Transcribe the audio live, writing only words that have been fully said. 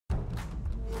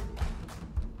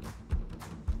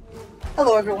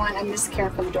Hello everyone, I'm Miss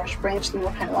Karen from the Dorsch Branch in the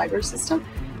North Carolina Library System,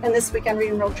 and this weekend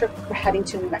reading road trip we're heading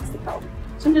to New Mexico.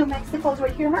 So New Mexico is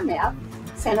right here on our map.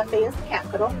 Santa Fe is the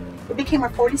capital. It became our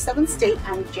 47th state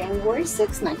on January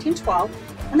 6, 1912,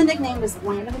 and the nickname is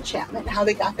Land of Enchantment. And how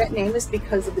they got that name is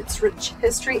because of its rich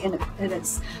history and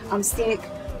its scenic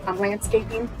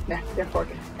landscaping, therefore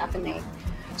it got the name.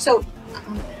 So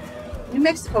New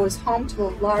Mexico is home to the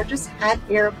largest hot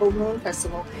air balloon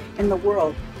festival in the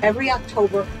world. Every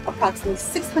October, approximately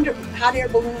 600 hot air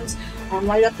balloons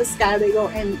light up the sky. They go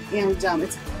and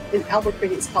it's in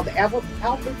Albuquerque. It's called the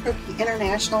Albuquerque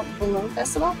International Balloon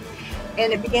Festival.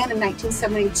 And it began in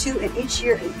 1972, and each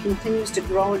year it continues to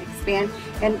grow and expand.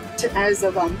 And as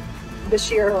of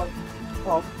this year,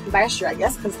 well, last year I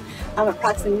guess, because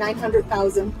approximately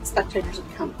 900,000 spectators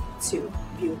have come to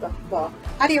view the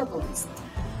hot air balloons.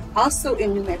 Also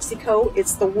in New Mexico,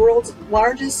 it's the world's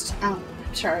largest,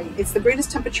 it's the greatest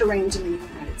temperature range in the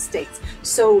United States.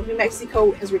 So New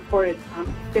Mexico has recorded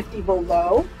 50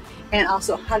 below and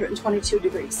also 122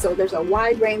 degrees. So there's a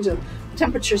wide range of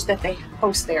temperatures that they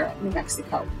host there at New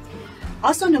Mexico.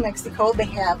 Also in New Mexico, they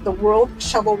have the World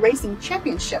Shovel Racing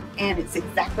Championship, and it's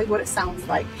exactly what it sounds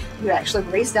like. You actually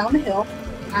race down the hill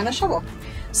on a shovel.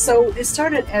 So it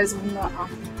started as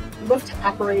lift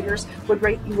operators would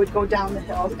go down the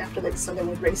hill after they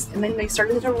would race, and then they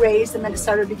started to race, and then it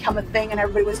started to become a thing, and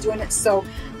everybody was doing it. So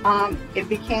it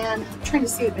began, I'm trying to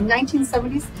see, in the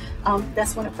 1970s.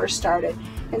 That's when it first started,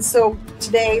 and so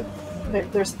today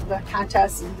there's the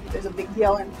contest and there's a big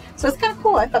deal, and so it's kind of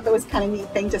cool. I thought that was kind of a neat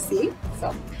thing to see.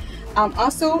 So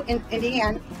also in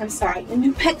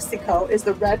New Mexico is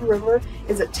the Red River,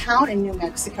 is a town in New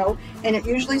Mexico, and it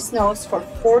usually snows for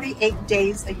 48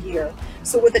 days a year.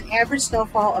 So with an average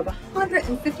snowfall of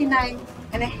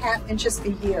 159.5 inches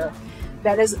a year,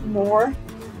 that is more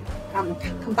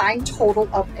combined total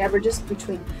of averages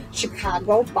between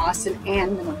Chicago, Boston,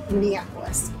 and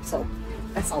Minneapolis. So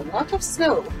that's a lot of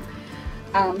snow.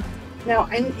 Now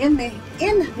in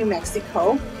New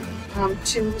Mexico,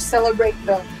 to celebrate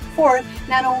the 4th,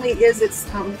 not only is it's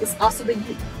also the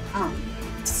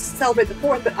celebrate the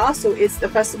 4th, but also it's the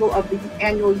festival of the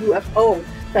annual UFO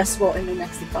festival in New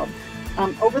Mexico.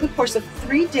 Over the course of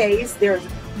 3 days, there's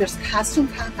costume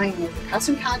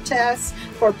contests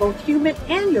for both human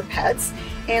and your pets,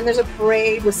 and there's a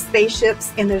parade with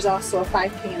spaceships, and there's also a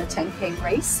 5K and a 10K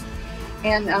race,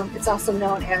 and it's also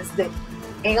known as the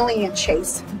alien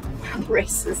chase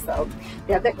races. So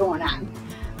they have that going on.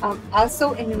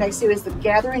 Also in New Mexico is the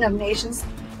Gathering of Nations.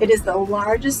 It is the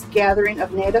largest gathering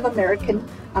of Native American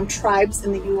tribes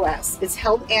in the U.S. It's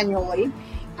held annually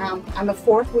on the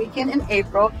 4th weekend in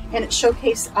April, and it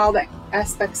showcases all the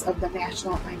aspects of the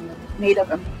national Native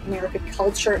American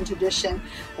culture and tradition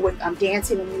with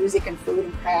dancing and music and food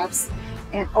and crafts.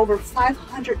 And over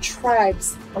 500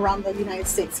 tribes around the United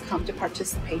States come to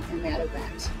participate in that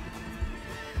event.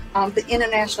 The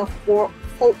International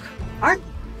Folk Art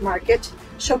Market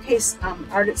showcase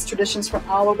artists' traditions from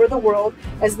all over the world.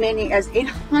 As many as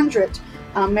 800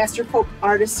 master folk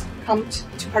artists come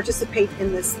to participate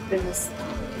in this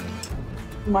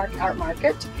art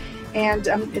market, and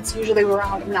it's usually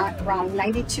around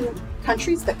 92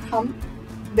 countries that come,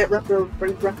 that are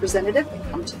representative and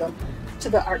come to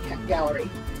the art gallery.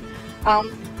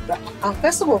 The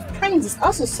Festival of Cranes is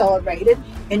also celebrated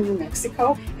in New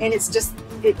Mexico, and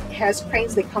it has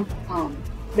cranes that come.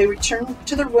 They return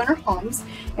to their winter homes,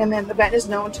 and then the event is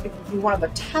known to be one of the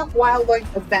top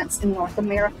wildlife events in North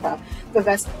America. The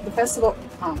festival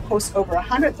hosts over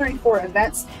 134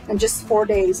 events in just 4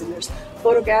 days, and there's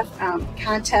photograph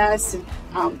contests,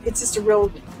 and it's just a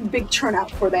real big turnout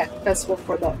for that festival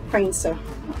for the cranes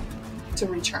to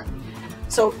return.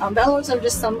 So those are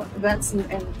just some events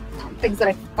and things that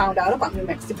I found out about New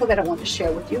Mexico that I wanted to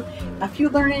share with you. If you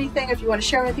learn anything, if you want to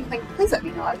share anything, please let me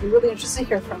know. I'd be really interested to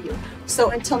hear from you. So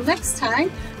until next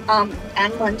time, on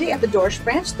Monday at the Dorsch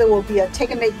Branch, there will be a take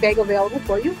and make bag available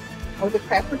for you of the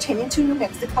craft pertaining to New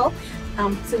Mexico.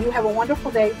 So you have a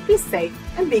wonderful day. Be safe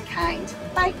and be kind.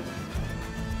 Bye.